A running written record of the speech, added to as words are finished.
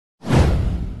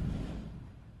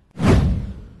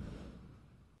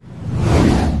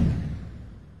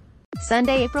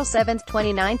Sunday, April 7,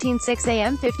 2019, 6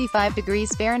 a.m. 55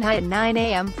 degrees Fahrenheit, 9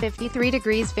 a.m. 53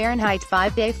 degrees Fahrenheit.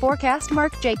 5-day forecast.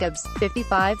 Marc Jacobs,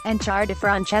 55, and Char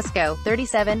Defrancesco,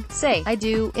 37, say "I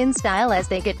do" in style as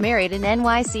they get married in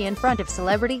NYC in front of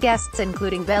celebrity guests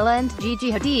including Bella and Gigi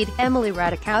Hadid, Emily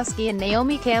Ratajkowski and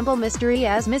Naomi. Campbell mystery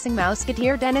as missing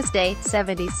Mouseketeer Dennis, Day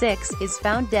 76, is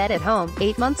found dead at home,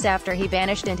 8 months after he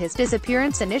vanished, and his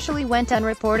disappearance initially went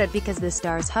unreported because the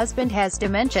star's husband has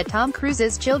dementia. Tom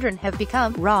Cruise's children have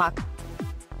become rock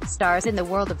stars in the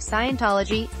world of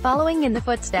Scientology, following in the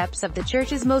footsteps of the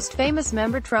church's most famous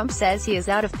member. Trump says he is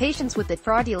out of patience with the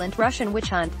fraudulent Russian witch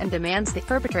hunt, and demands the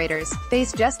perpetrators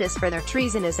face justice for their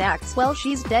treasonous acts. Well,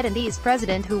 she's dead and he's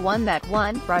president. Who won that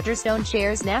one? Roger Stone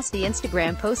shares nasty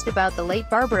Instagram post about the late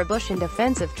Barbara Bush in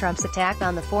defense of Trump's attack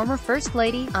on the former First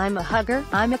Lady. "I'm a hugger,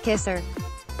 I'm a kisser.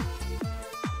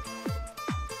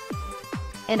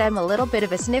 And I'm a little bit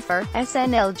of a sniffer."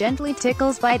 SNL gently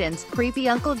tickles Biden's creepy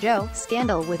Uncle Joe.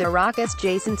 Scandal with raucous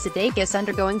Jason Sudeikis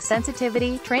undergoing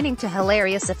sensitivity training to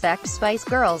hilarious effect. Spice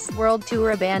Girls World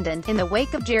Tour abandoned in the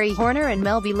wake of Jerry Horner and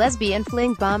Mel B lesbian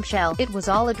fling bombshell. It was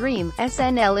all a dream.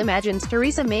 SNL imagines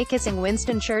Theresa May kissing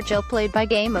Winston Churchill, played by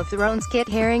Game of Thrones Kit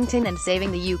Harington, and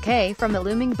saving the UK from the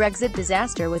looming Brexit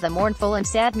disaster with a mournful and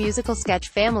sad musical sketch.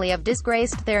 Family of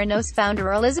disgraced Theranos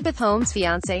founder Elizabeth Holmes'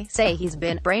 fiancé say he's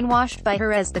been brainwashed by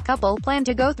her as the couple plan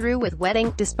to go through with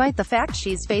wedding, despite the fact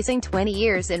she's facing 20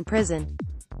 years in prison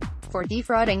for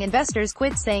defrauding investors.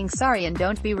 Quit saying sorry and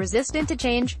don't be resistant to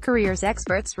change. Careers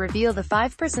experts reveal the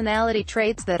 5 personality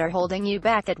traits that are holding you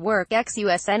back at work.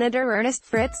 Ex-U.S. Senator Ernest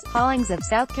Fritz Hollings of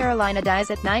South Carolina dies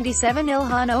at 97.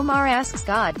 Ilhan Omar asks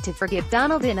God to forgive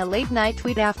Donald in a late-night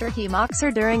tweet after he mocks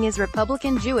her during his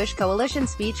Republican Jewish coalition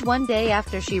speech one day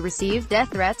after she received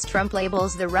death threats. Trump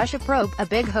labels the Russia probe a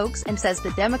big hoax, and says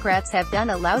the Democrats have done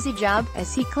a lousy job,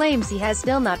 as he claims he has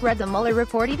still not read the Mueller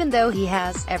report, even though he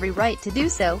has every right to do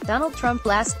so. Donald Trump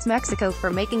blasts Mexico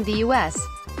for making the U.S.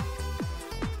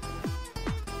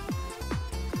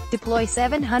 deploy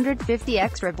 750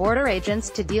 extra border agents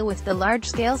to deal with the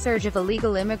large-scale surge of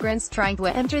illegal immigrants trying to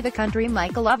enter the country.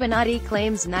 Michael Avenatti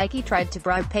claims Nike tried to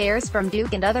bribe payers from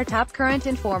Duke and other top current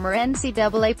and former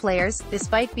NCAA players,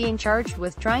 despite being charged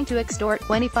with trying to extort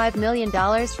 $25 million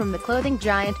from the clothing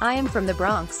giant. "I am from the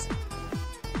Bronx."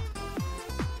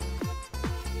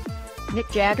 Mick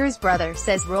Jagger's brother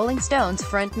says Rolling Stones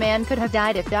frontman could have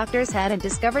died if doctors hadn't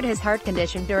discovered his heart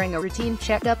condition during a routine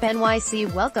checkup.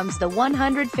 NYC welcomes the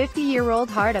 150-year-old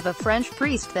heart of a French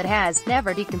priest that has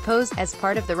never decomposed as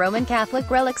part of the Roman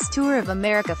Catholic Relics Tour of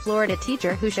America. Florida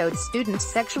teacher who showed students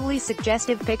sexually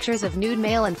suggestive pictures of nude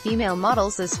male and female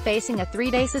models is facing a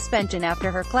 3-day suspension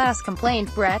after her class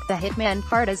complained. Bret The Hitman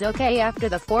Hart is okay after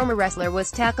the former wrestler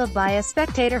was tackled by a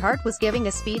spectator. Hart was giving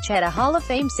a speech at a Hall of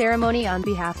Fame ceremony on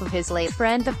behalf of his late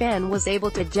friend. The fan was able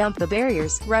to jump the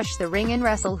barriers, rush the ring and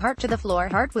wrestle Hart to the floor.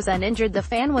 Hart was uninjured. The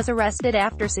fan was arrested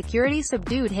after security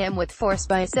subdued him with force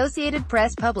by Associated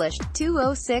Press published.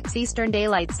 2:06 Eastern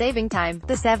Daylight Saving Time,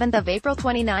 the 7th of April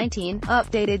 2019,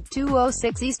 updated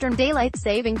 2:06 Eastern Daylight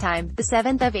Saving Time, the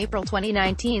 7th of April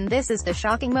 2019. This is the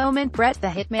shocking moment. Bret The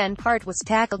Hitman Hart was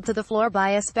tackled to the floor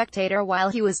by a spectator while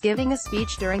he was giving a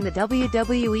speech during the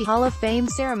WWE Hall of Fame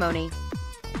ceremony.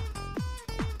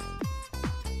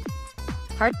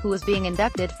 Hart, who was being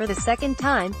inducted for the second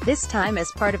time, this time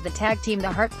as part of the tag team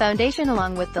The Hart Foundation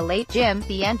along with the late Jim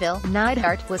 "The Anvil"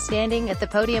 Neidhart, was standing at the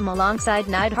podium alongside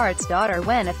Neidhart's daughter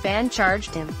when a fan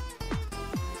charged him.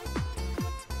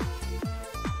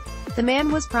 The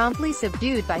man was promptly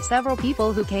subdued by several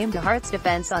people who came to Hart's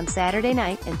defense on Saturday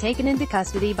night, and taken into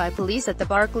custody by police at the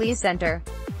Barclays Center.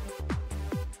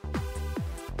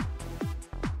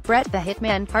 Bret The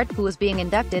Hitman Hart, who was being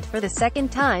inducted for the second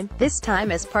time, this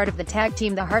time as part of the tag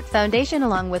team The Hart Foundation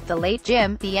along with the late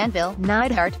Jim "The Anvil"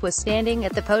 Neidhart, was standing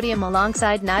at the podium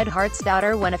alongside Neidhart's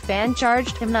daughter when a fan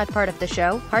charged him. Not part of the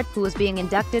show. Hart, who was being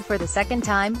inducted for the second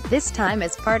time, this time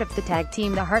as part of the tag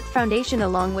team The Hart Foundation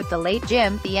along with the late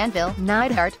Jim "The Anvil"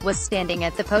 Neidhart, was standing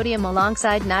at the podium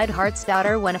alongside Neidhart's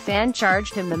daughter when a fan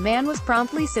charged him. The man was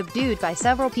promptly subdued by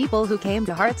several people who came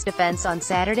to Hart's defense on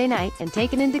Saturday night, and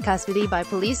taken into custody by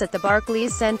police at the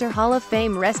Barclays Center. Hall of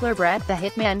Fame wrestler Bret The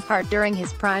Hitman Hart during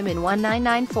his prime in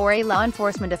 1994. A law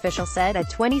enforcement official said a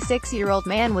 26-year-old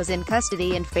man was in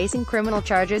custody and facing criminal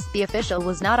charges. The official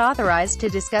was not authorized to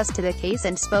discuss the case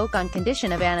and spoke on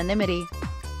condition of anonymity.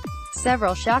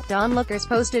 Several shocked onlookers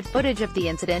posted footage of the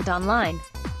incident online.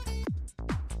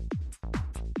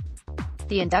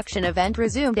 The induction event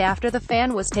resumed after the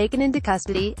fan was taken into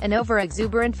custody. An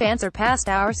over-exuberant fan surpassed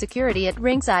our security at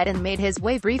ringside and made his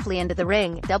way briefly into the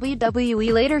ring.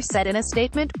 WWE later said in a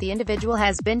statement, "The individual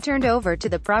has been turned over to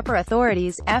the proper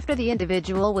authorities." After the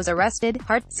individual was arrested,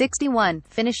 Hart, 61,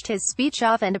 finished his speech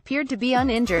off and appeared to be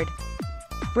uninjured.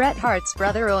 Bret Hart's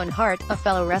brother Owen Hart, a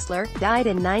fellow wrestler, died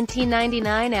in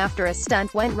 1999 after a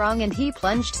stunt went wrong and he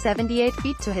plunged 78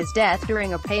 feet to his death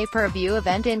during a pay-per-view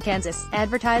event in Kansas.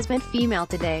 Advertisement. Female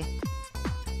Today.